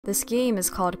This game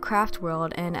is called Craft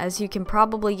World, and as you can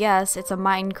probably guess, it's a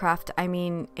Minecraft,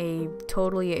 a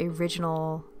totally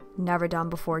original, never done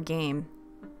before game.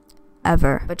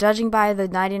 Ever. But judging by the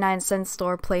 99-cent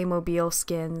store Playmobil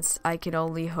skins, I can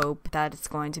only hope that it's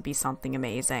going to be something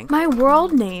amazing. My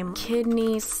world name,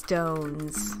 kidney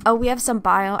stones. Oh, we have some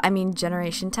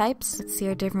generation types. Let's see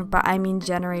our different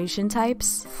generation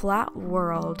types. Flat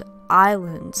world,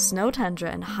 island, snow tundra,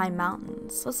 and high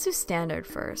mountains. Let's do standard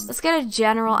first. Let's get a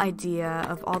general idea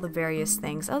of all the various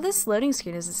things. Oh, this loading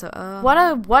screen isn't so,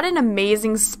 what an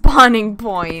amazing spawning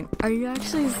point. Are you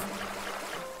actually...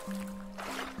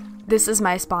 This is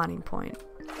my spawning point.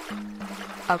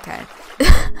 Okay.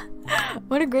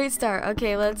 What a great start.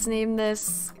 Okay, let's name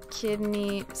this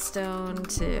Kidney Stone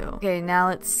 2. Okay, now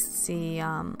let's see,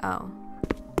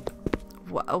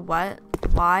 what?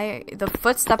 Why? The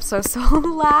footsteps are so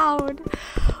loud.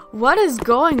 What is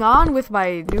going on with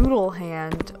my noodle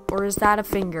hand? Or is that a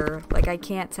finger? Like, I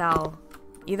can't tell.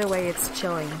 Either way, it's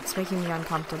chilling. It's making me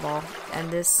uncomfortable. And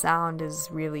this sound is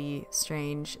really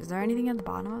strange. Is there anything at the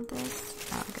bottom of this?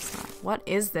 No, I guess not. What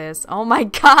is this? Oh my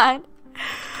god!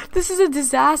 This is a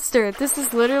disaster. This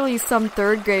is literally some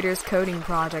third grader's coding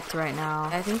project right now.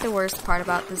 I think the worst part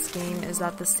about this game is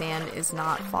that the sand is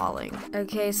not falling.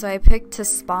 Okay, so I picked to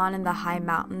spawn in the high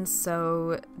mountains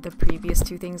so the previous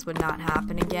two things would not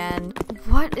happen again.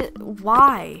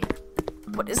 Why?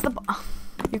 What is the...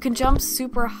 You can jump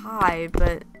super high,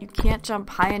 but you can't jump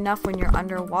high enough when you're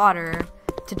underwater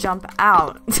to jump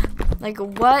out. Like,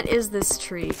 what is this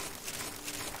tree?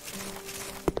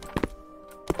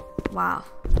 Wow.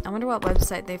 I wonder what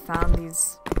website they found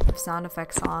these sound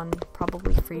effects on.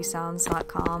 Probably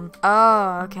freesounds.com.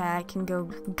 Oh, okay, I can go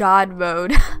God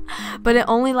mode. But it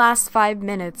only lasts 5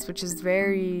 minutes, which is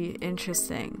very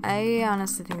interesting. I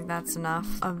honestly think that's enough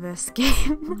of this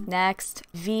game. Next,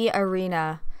 V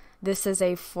Arena. This is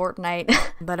a Fortnite,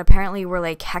 but apparently we're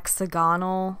like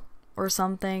hexagonal or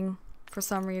something for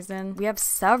some reason. We have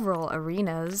several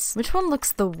arenas. Which one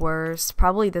looks the worst?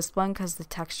 Probably this one because the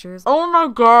textures. Oh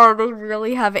my god, they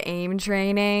really have aim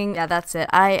training. Yeah, that's it.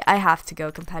 I have to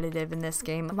go competitive in this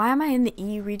game. Why am I in the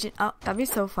E region? Oh, that'd be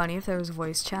so funny if there was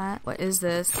voice chat. What is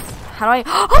this? How do I...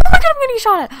 Oh my god, I'm getting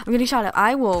shot at! I'm getting shot at.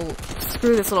 I will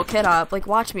screw this little kid up. Like,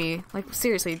 watch me. Like,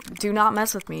 seriously, do not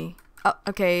mess with me. Oh,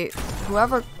 okay,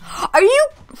 whoever... Are you...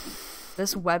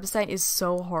 This website is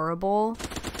so horrible.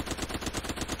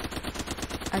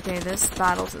 Okay, this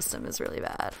battle system is really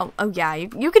bad. Oh yeah,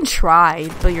 you can try,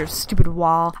 build your stupid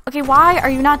wall. Okay, why are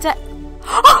you not dead?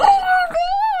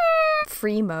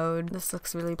 Free mode. This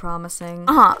looks really promising.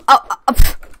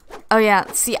 Oh yeah,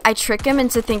 see, I trick him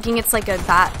into thinking it's like a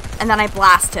bat, and then I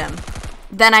blast him.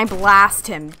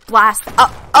 Blast.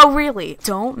 Oh really?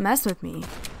 Don't mess with me.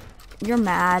 You're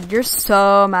mad. You're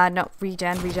so mad. No,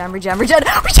 regen. I believe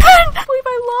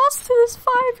I lost to this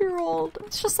 5-year-old.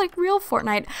 It's just like real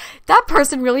Fortnite. That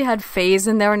person really had phase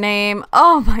in their name.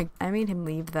 Oh my. I made him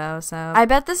leave though, so. I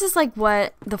bet this is like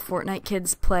what the Fortnite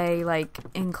kids play like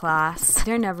in class.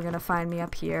 They're never gonna find me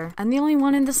up here. I'm the only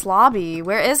one in this lobby.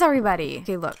 Where is everybody?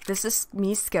 Okay, look. This is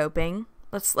me scoping.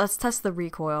 Let's test the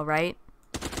recoil, right?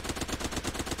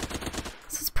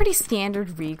 Pretty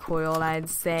standard recoil, I'd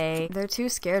say. They're too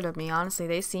scared of me, honestly.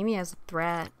 They see me as a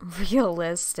threat.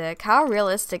 Realistic. How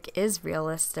realistic is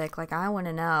realistic? Like, I want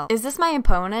to know. Is this my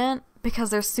opponent?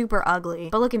 Because they're super ugly.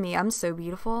 But look at me, I'm so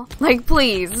beautiful. Like,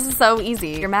 please, this is so easy.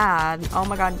 You're mad. Oh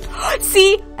my god.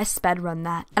 See? I sped run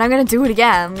that. And I'm gonna do it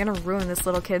again. I'm gonna ruin this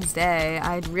little kid's day.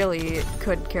 I really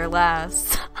could care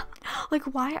less. Like,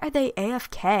 why are they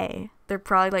AFK? They're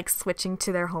probably like switching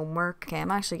to their homework. Okay,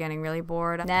 I'm actually getting really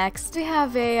bored. Next, we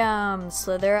have a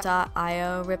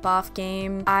Slither.io ripoff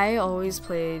game. I always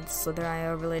played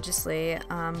Slither.io religiously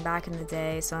back in the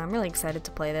day, so I'm really excited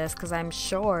to play this because I'm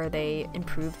sure they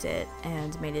improved it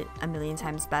and made it a million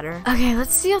times better. Okay,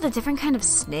 let's see all the different kind of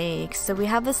snakes. So we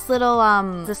have this little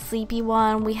the sleepy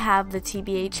one, we have the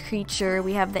TBH creature,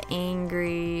 we have the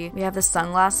angry, we have the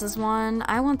sunglasses one.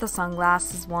 I want the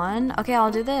sunglasses one. Okay, I'll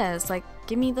do this. Like,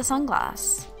 give me the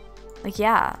sunglass. Like,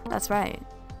 yeah, that's right.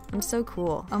 I'm so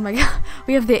cool. Oh my god.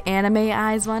 We have the anime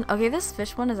eyes one. Okay, this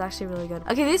fish one is actually really good.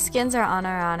 Okay, these skins are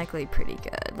unironically pretty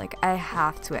good. Like, I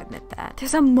have to admit that.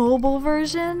 There's a mobile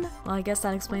version? Well, I guess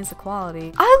that explains the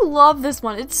quality. I love this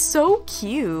one. It's so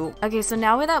cute. Okay, so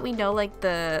now that we know, like,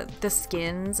 the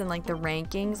skins and, like, the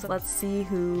rankings, let's see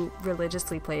who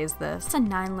religiously plays this. It's a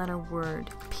 9-letter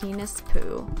word. Penis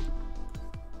poo.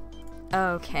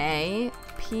 Okay.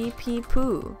 Pee pee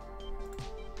poo.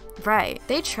 Right.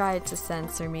 They tried to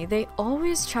censor me. They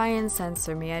always try and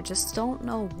censor me. I just don't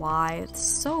know why. It's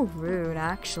so rude,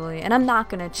 actually. And I'm not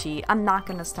gonna cheat. I'm not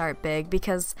gonna start big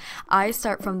because I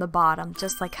start from the bottom,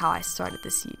 just like how I started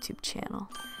this YouTube channel.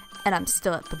 And I'm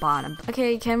still at the bottom.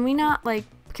 Okay, can we not, like,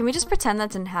 can we just pretend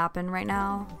that didn't happen right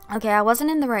now? Okay, I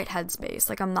wasn't in the right headspace,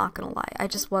 like, I'm not gonna lie. I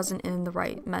just wasn't in the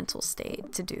right mental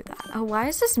state to do that. Oh, why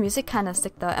is this music kind of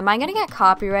sick, though? Am I gonna get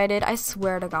copyrighted? I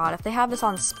swear to God, if they have this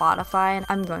on Spotify and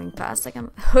I'm going fast, like, I'm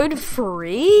hood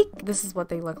freak? This is what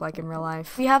they look like in real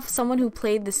life. We have someone who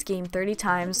played this game 30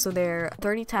 times, so they're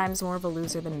 30 times more of a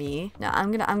loser than me. No, I'm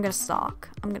gonna stalk.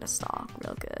 I'm gonna stalk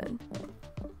real good.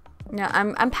 Yeah,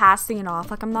 I'm passing it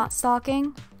off like I'm not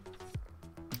stalking.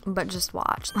 But just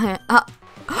watch. Oh my God,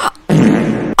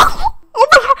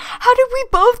 how did we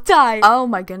both die? Oh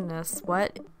my goodness,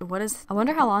 what is, I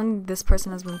wonder how long this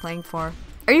person has been playing for.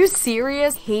 Are you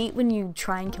serious? Hate when you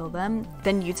try and kill them,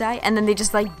 then you die, and then they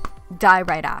just like die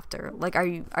right after. Like, are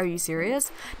you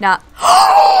serious? Now,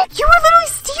 you were literally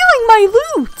stealing my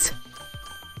loot!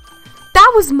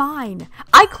 That was mine.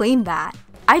 I claimed that.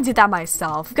 I did that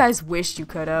myself. You guys wish you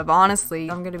could have.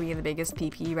 Honestly, I'm gonna be the biggest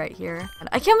PP right here.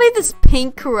 I can't believe this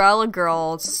pink Cruella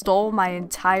girl stole my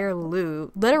entire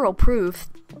loot. Literal proof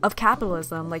of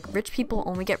capitalism. Like, rich people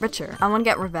only get richer. I want to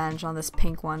get revenge on this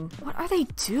pink one. What are they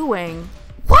doing?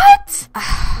 What?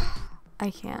 I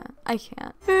can't.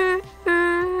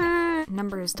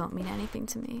 Numbers don't mean anything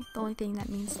to me. The only thing that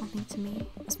means something to me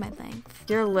is my length.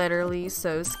 You're literally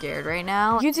so scared right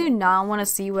now. You do not want to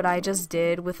see what I just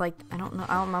did with, like, I don't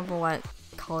remember what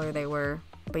color they were,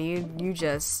 but you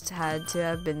just had to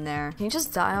have been there. Can you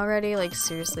just die already? Like,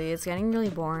 seriously, it's getting really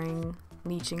boring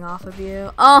leeching off of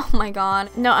you. Oh my God.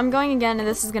 No, I'm going again, and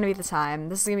this is gonna be the time.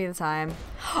 This is gonna be the time.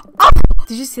 Oh!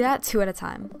 Did you see that? 2 at a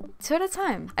time. 2 at a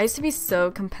time. I used to be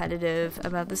so competitive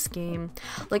about this game.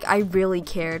 Like, I really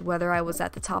cared whether I was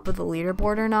at the top of the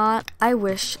leaderboard or not. I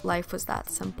wish life was that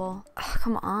simple. Oh,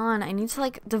 come on. I need to,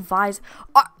 like, devise.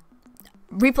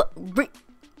 Replay.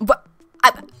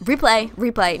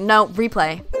 No,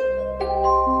 replay.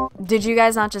 Did you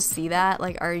guys not just see that?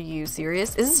 Like, are you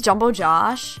serious? Is this Jumbo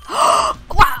Josh?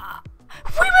 Wow!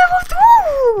 We went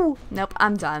through! Nope,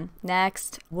 I'm done.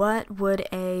 Next. What would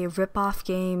a rip-off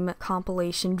game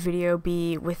compilation video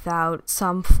be without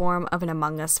some form of an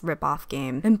Among Us rip-off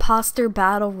game? Imposter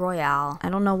Battle Royale. I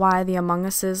don't know why the Among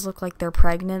Uses look like they're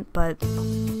pregnant, but...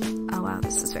 Oh wow,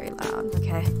 this is very loud.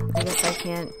 Okay, I guess I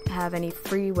can't have any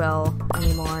free will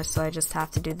anymore, so I just have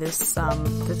to do this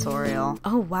tutorial.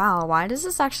 Oh wow, why does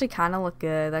this actually kind of look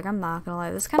good? Like, I'm not gonna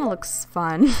lie, this kind of looks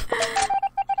fun.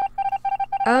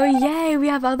 Oh yay, we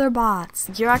have other bots.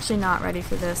 You're actually not ready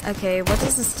for this. Okay, what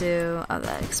does this do? Oh,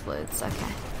 that explodes.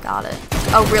 Okay, got it.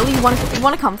 Oh really? You want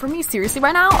to come for me? Seriously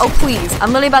right now? Oh please, I'm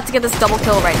literally about to get this double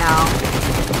kill right now.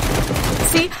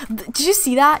 See? Did you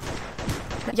see that?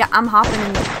 Yeah, I'm hopping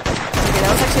in. Okay,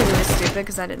 that was actually really stupid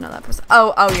because I didn't know that person.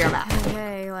 Oh, you're mad.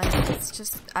 Okay, like, it's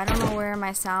just, I don't know where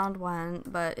my sound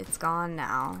went, but it's gone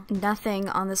now. Nothing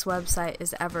on this website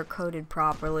is ever coded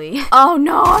properly. Oh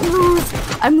no,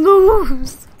 I'm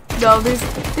lose. No, there's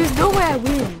no way I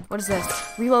win. What is this?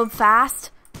 Reload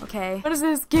fast? Okay. What is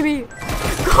this? Gimme.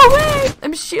 Go away!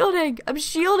 I'm shielding.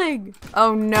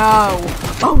 Oh no.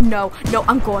 Oh no. No,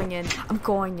 I'm going in.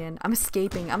 I'm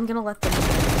escaping. I'm gonna let them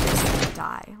just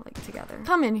die, like, together.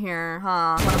 Come in here,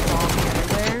 huh? Wanna follow me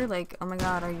everywhere? Like, oh my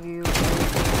God, are you on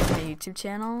my YouTube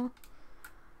channel?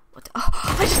 What the, oh,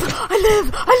 I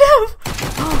live!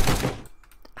 Oh.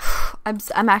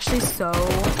 I'm actually so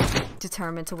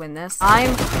determined to win this.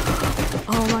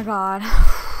 Oh my God.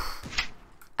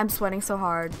 I'm sweating so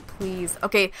hard. Please.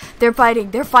 Okay, they're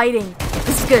fighting.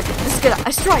 This is good.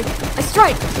 I strike.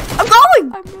 I'm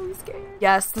going! I'm really scared.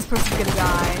 Yes, this person's gonna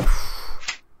die.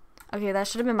 Okay, that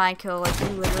should have been my kill. Like, you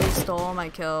literally stole my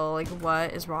kill. Like,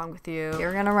 what is wrong with you?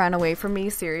 You're gonna run away from me?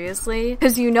 Seriously?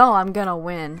 Because you know I'm gonna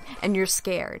win, and you're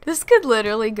scared. This could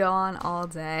literally go on all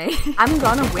day. I'm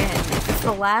gonna win. It's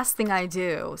the last thing I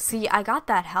do. See, I got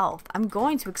that health. I'm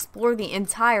going to explore the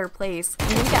entire place. I'm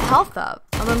gonna get health up.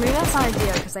 Although maybe that's not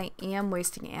ideal, because I am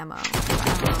wasting ammo.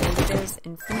 Maybe there's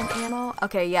infinite ammo?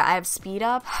 Okay, yeah, I have speed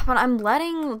up. But I'm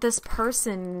letting this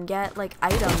person get, like,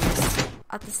 items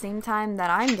at the same time that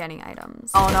I'm getting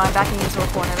items. Oh no, I'm backing into a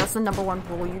corner. That's the #1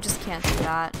 rule. You just can't do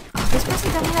that. Oh, this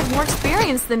person definitely has more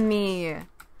experience than me.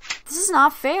 This is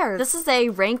not fair. This is a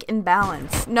rank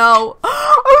imbalance. No. I'm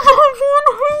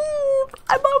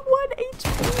on 1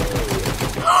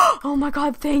 HP. Oh my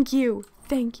God, thank you.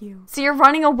 So you're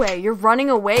running away.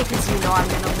 Because you know I'm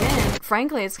gonna win.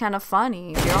 Frankly, it's kind of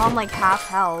funny. You're on like half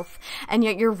health, and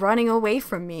yet you're running away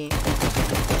from me.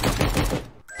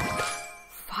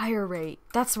 higher rate.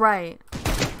 That's right.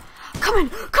 Come in!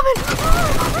 Come in!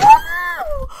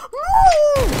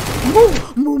 Moo!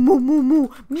 Moo! Moo! Moo! Moo! Moo!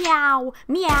 Meow!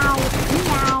 Meow!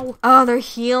 Meow! Oh, they're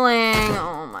healing.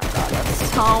 Oh my god,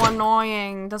 that's so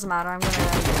annoying. Doesn't matter. I'm gonna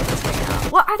get this thing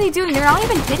out. What are they doing? They're not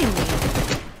even hitting me.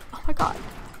 Oh my god.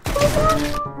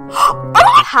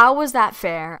 How was that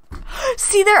fair?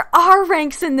 See, there are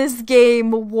ranks in this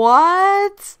game.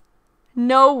 What?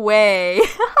 No way.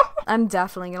 I'm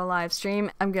definitely gonna live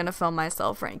stream. I'm gonna film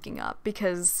myself ranking up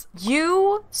because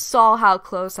you saw how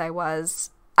close I was.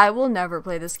 I will never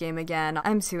play this game again.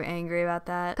 I'm too angry about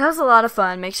that. That was a lot of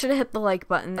fun. Make sure to hit the like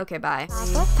button. Okay, bye.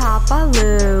 Papa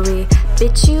Louie,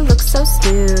 bitch, you look so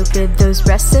stupid. Those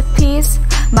recipes,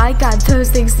 my god, those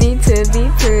things need to be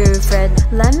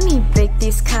proofread. Let me bake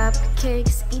these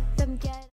cupcakes, eat